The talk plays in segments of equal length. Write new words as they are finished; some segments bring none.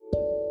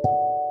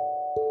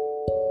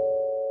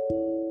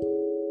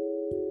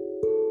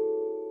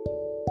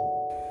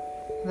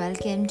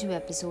Welcome to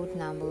episode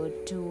number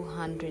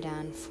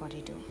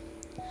 242.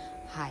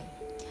 Hi,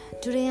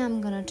 today I'm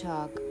gonna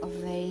talk a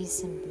very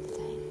simple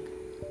thing,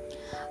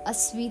 a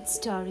sweet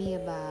story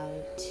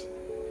about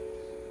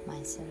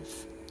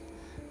myself,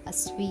 a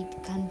sweet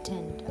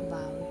content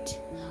about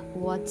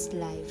what's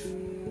life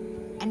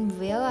and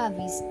where are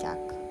we stuck.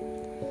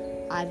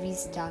 Are we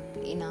stuck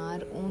in our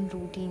own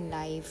routine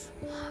life?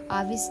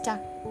 Are we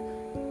stuck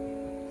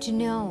to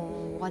know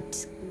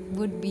what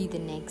would be the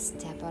next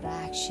step or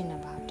action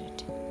about it?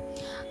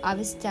 Are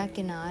we stuck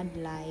in our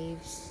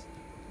lives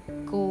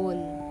goal?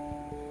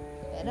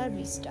 Where are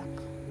we stuck?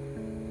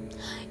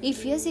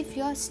 If yes, if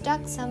you are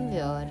stuck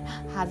somewhere,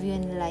 have you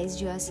analyzed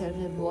yourself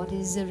and what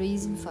is the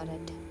reason for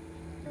it?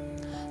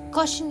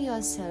 Question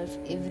yourself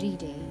every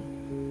day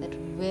that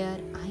where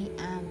I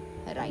am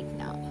right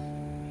now.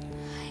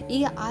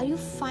 Are you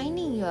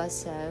finding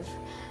yourself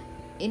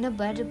in a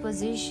better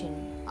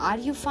position? Are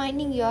you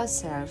finding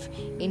yourself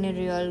in a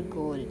real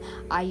goal?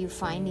 Are you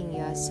finding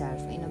yourself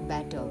in a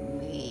better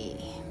way?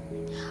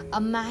 A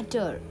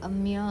matter, a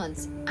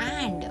nuance,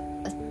 and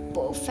a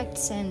perfect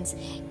sense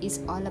is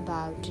all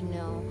about to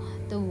know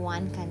the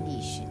one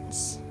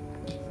conditions.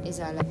 Is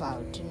all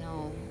about to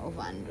know a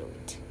one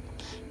route.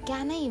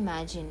 Can I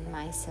imagine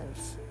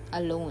myself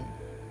alone?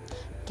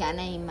 Can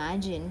I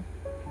imagine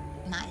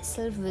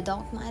myself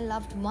without my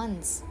loved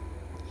ones?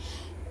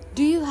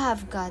 Do you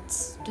have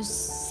guts to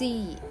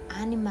see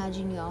and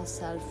imagine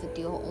yourself with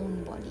your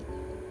own body?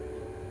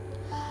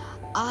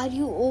 Are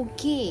you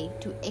okay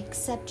to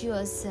accept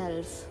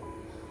yourself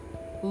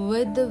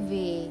with the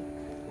way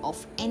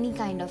of any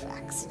kind of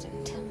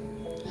accident?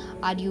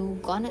 Are you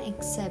gonna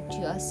accept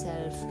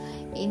yourself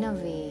in a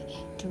way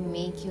to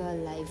make your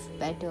life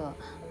better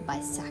by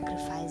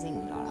sacrificing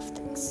a lot of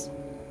things?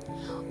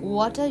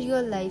 What are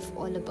your life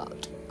all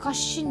about?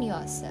 Question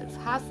yourself.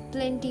 Have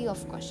plenty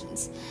of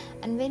questions.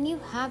 And when you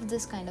have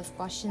this kind of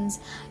questions,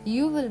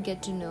 you will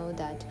get to know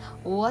that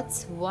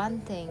what's one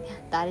thing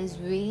that is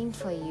waiting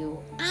for you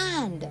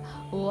and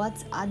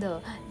what's other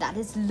that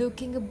is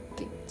looking a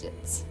big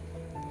jets.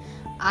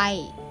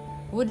 I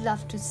would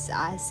love to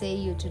say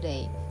you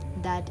today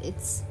that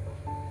it's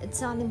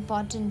not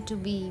important to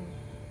be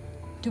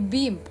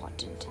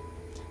important.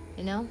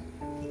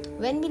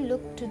 When we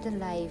look to the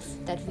life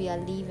that we are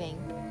living,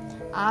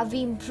 are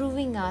we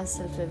improving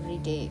ourselves every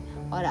day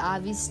or are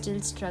we still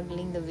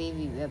struggling the way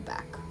we were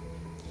back?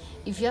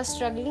 If you're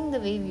struggling the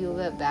way you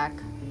were back,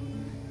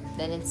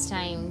 then it's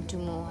time to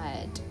move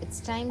ahead. It's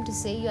time to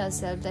say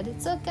yourself that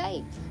it's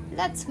okay.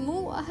 Let's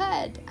move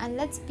ahead and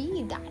let's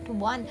be that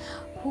one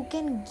who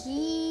can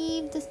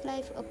give this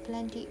life a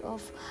plenty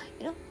of,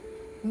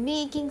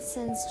 making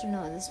sense to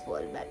know this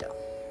world better.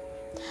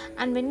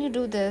 And when you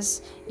do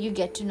this, you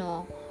get to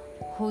know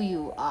who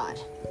you are.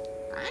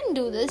 And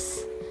do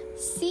this.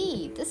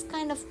 See, this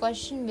kind of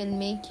question will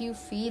make you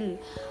feel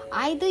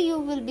either you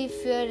will be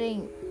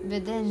fearing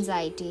with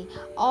anxiety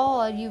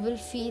or you will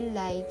feel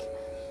like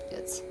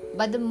it's.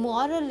 But the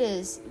moral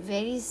is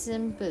very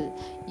simple.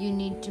 You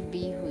need to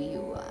be who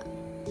you are.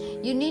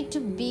 You need to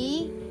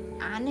be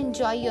and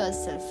enjoy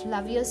yourself.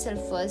 Love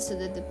yourself first so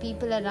that the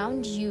people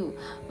around you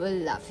will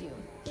love you.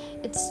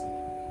 It's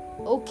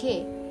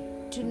okay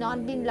to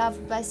not be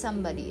loved by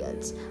somebody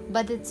else,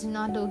 but it's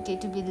not okay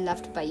to be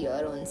loved by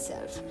your own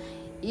self.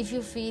 If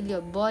you feel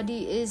your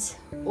body is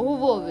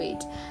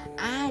overweight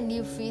and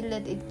you feel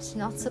that it's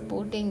not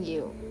supporting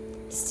you,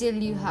 still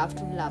you have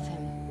to love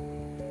him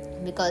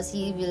because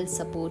he will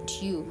support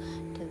you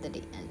till the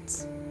day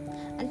ends.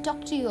 And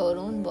talk to your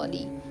own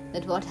body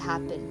that what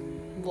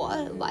happened.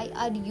 Why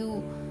are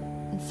you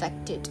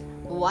infected?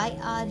 Why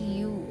are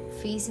you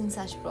facing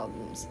such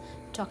problems?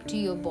 Talk to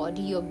your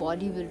body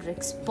will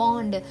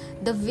respond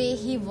the way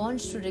he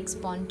wants to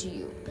respond to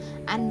you.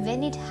 And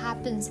when it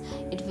happens,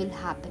 it will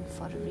happen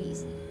for a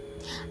reason.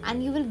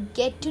 And you will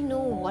get to know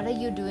what are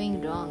you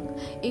doing wrong.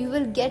 You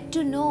will get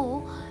to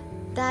know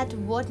that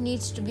what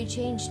needs to be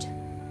changed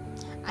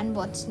and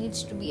what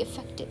needs to be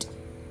affected.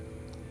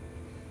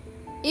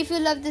 If you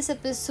love this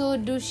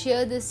episode, do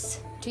share this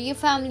to your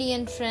family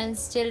and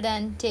friends. Till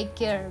then, take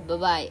care.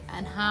 Bye-bye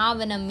and have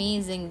an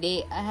amazing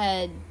day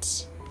ahead.